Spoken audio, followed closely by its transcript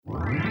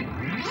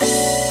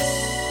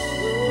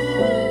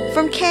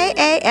From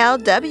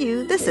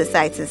KALW, this is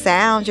Sights and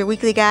Sounds, your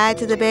weekly guide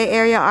to the Bay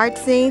Area art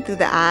scene through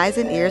the eyes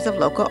and ears of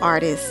local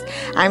artists.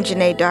 I'm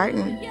Janae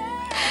Darton.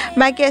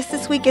 My guest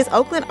this week is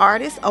Oakland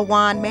artist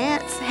Awan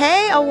Mance.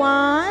 Hey,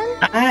 Awan.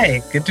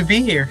 Hi, good to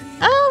be here.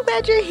 Oh,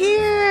 glad you're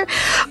here.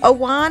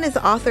 Awan is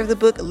the author of the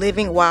book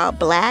Living While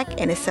Black,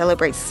 and it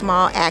celebrates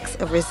small acts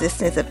of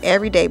resistance of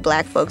everyday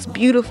Black folks'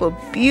 beautiful,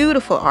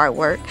 beautiful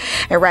artwork.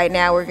 And right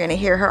now we're going to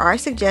hear her art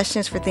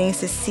suggestions for things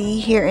to see,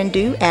 hear, and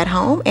do at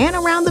home and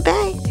around the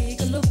Bay.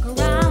 Take a look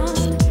around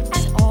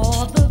at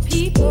all the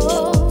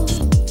people.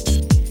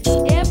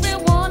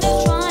 Everyone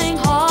is trying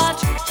hard.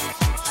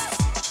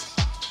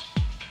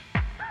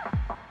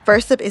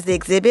 First up is the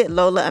exhibit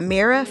Lola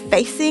Amira,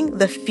 Facing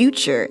the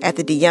Future at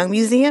the DeYoung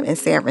Museum in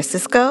San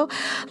Francisco.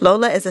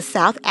 Lola is a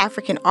South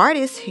African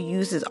artist who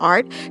uses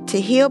art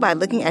to heal by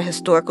looking at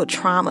historical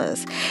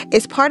traumas.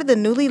 It's part of the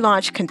newly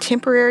launched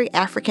Contemporary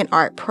African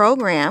Art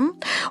Program.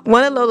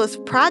 One of Lola's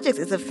projects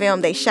is a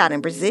film they shot in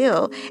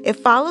Brazil. It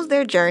follows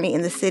their journey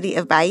in the city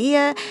of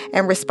Bahia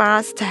and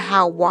responds to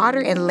how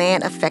water and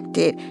land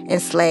affected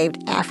enslaved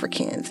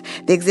Africans.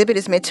 The exhibit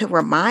is meant to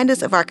remind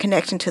us of our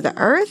connection to the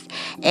earth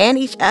and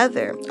each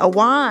other.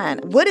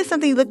 Awan, what is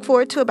something you look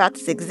forward to about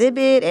this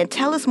exhibit? And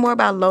tell us more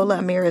about Lola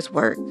Amira's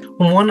work.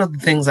 Well, one of the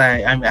things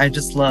I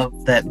just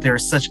love that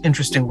there's such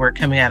interesting work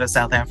coming out of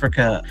South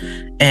Africa,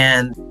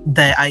 and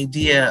the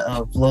idea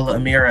of Lola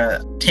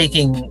Amira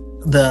taking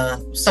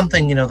the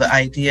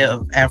idea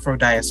of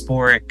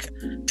Afro-diasporic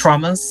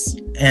traumas,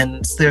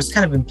 and there's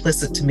kind of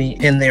implicit to me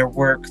in their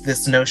work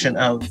this notion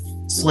of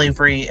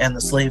slavery and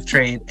the slave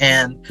trade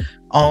and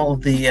all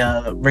of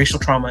the racial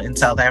trauma in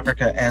South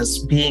Africa as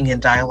being in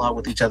dialogue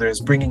with each other, as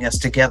bringing us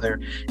together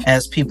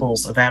as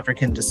peoples of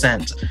African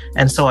descent.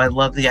 And so I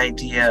love the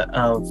idea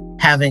of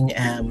having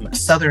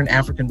Southern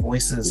African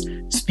voices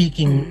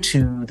speaking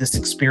to this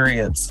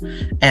experience.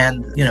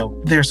 And,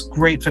 there's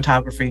great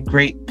photography,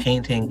 great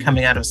painting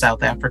coming out of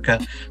South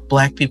Africa,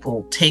 Black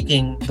people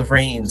taking the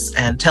reins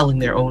and telling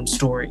their own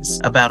stories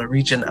about a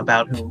region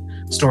about whom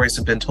stories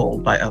have been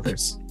told by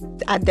others.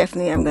 I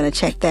definitely am going to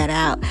check that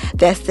out.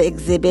 That's the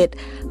exhibit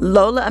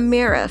Lola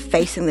Amira,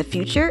 Facing the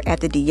Future at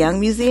the DeYoung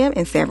Museum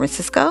in San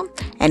Francisco,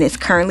 and it's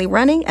currently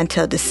running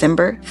until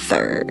December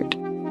 3rd.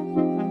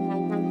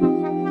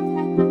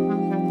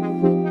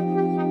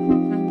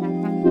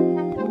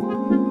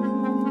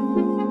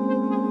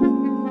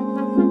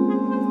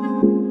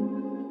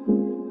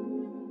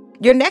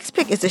 Your next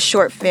pick is a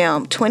short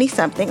film,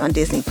 20-something, on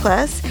Disney+.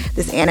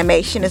 This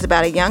animation is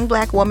about a young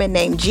Black woman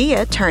named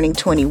Gia turning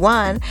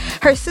 21.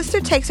 Her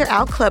sister takes her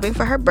out clubbing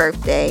for her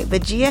birthday,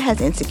 but Gia has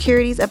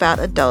insecurities about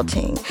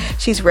adulting.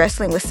 She's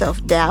wrestling with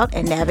self-doubt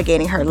and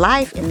navigating her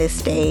life in this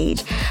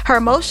stage. Her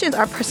emotions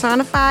are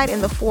personified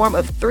in the form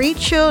of 3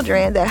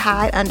 children that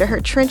hide under her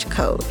trench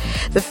coat.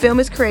 The film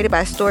is created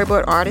by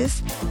storyboard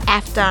artist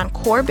Afton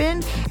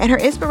Corbin, and her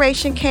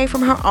inspiration came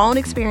from her own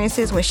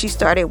experiences when she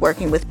started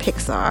working with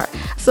Pixar.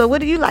 So what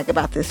do you like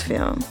about this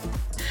film?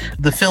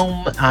 The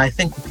film, I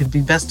think, could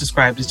be best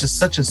described as just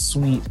such a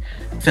sweet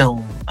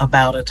film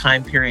about a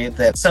time period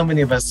that so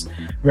many of us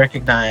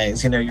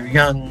recognize. You're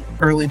young,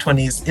 early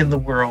 20s in the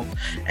world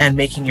and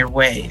making your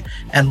way.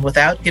 And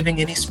without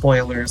giving any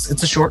spoilers,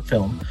 it's a short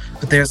film,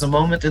 but there's a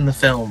moment in the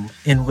film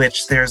in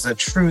which there's a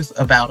truth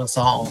about us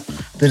all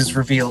that is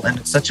revealed. And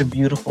it's such a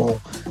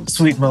beautiful,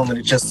 sweet moment.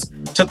 It just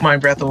took my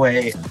breath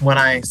away when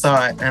I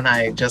saw it, and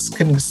I just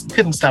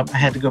couldn't stop. I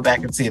had to go back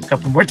and see it a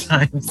couple more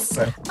times.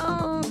 So.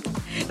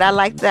 I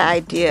like the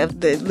idea of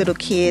the little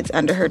kids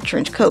under her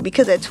trench coat,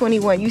 because at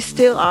 21, you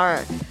still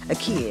are a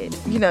kid.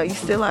 You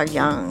still are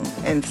young.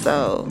 And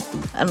so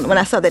when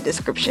I saw that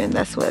description,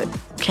 that's what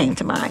came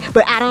to mind.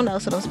 But I don't know,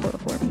 so don't spoil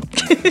it for me.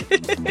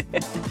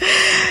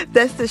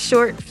 That's the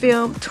short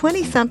film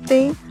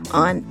 20-something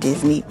on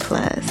Disney+.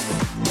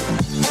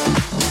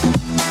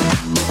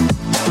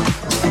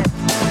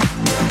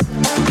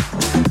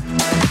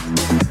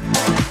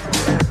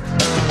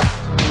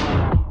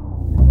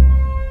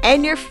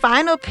 And your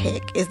final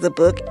pick is the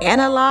book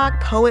Analog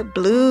Poet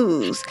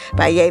Blues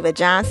by Yeva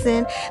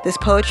Johnson. This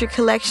poetry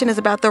collection is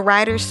about the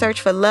writer's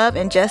search for love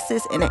and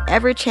justice in an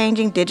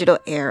ever-changing digital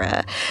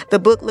era. The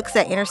book looks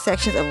at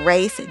intersections of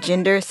race,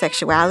 gender,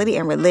 sexuality,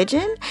 and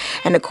religion.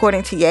 And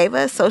according to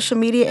Yeva, social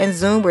media and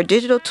Zoom were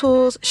digital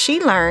tools she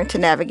learned to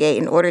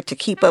navigate in order to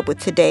keep up with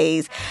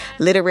today's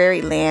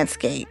literary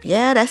landscape.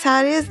 Yeah, that's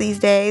how it is these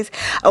days.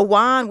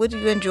 Awan, what do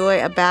you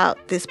enjoy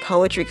about this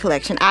poetry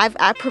collection?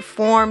 I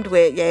performed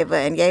with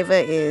Yeva, and Yeva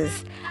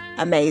is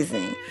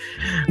amazing.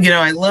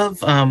 I love,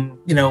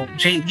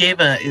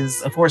 Yeva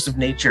is a force of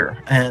nature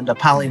and a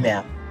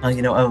polymath,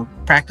 a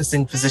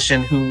practicing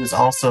physician who's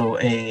also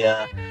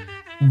a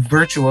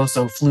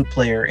virtuoso flute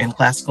player in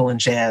classical and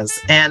jazz,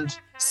 and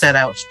set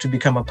out to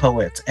become a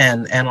poet.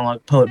 And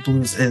Analog Poet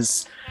Blues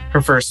is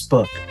her first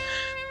book.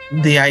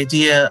 The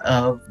idea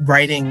of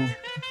writing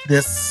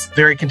this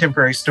very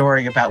contemporary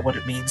story about what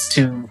it means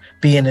to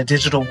be in a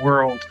digital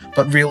world,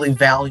 but really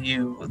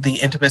value the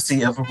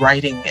intimacy of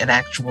writing an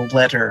actual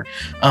letter,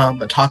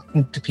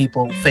 talking to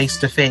people face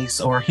to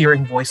face, or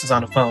hearing voices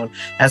on a phone,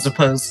 as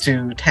opposed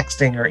to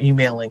texting or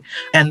emailing.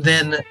 And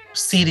then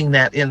seeding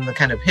that in the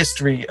kind of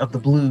history of the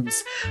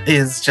blues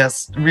is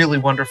just really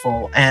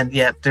wonderful. And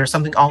yet there's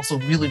something also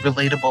really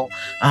relatable.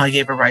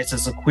 Yeva writes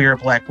as a queer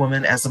Black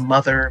woman, as a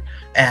mother,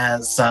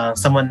 as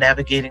someone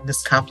navigating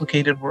this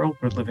complicated world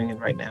we're living in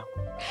right now.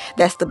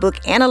 That's the book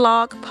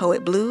Analog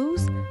Poet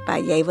Blues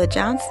by Yeva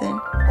Johnson.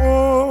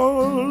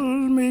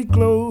 Hold me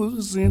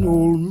close and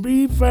hold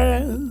me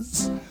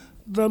fast.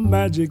 The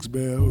magic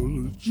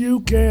spell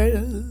you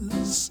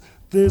cast.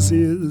 This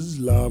is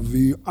La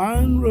Vie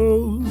en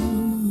Rose.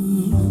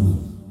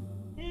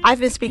 I've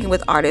been speaking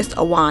with artist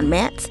Awan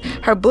Matz.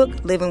 Her book,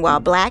 Living While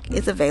Black,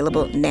 is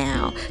available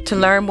now. To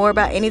learn more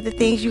about any of the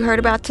things you heard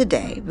about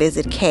today,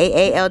 visit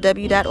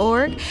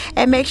KALW.org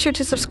and make sure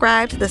to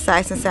subscribe to the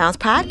Sights and Sounds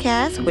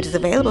podcast, which is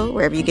available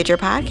wherever you get your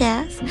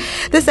podcasts.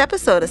 This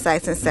episode of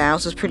Sights and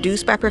Sounds was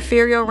produced by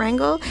Porfirio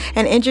Rangel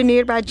and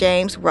engineered by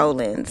James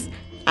Rowlands.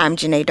 I'm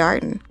Janae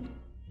Darden.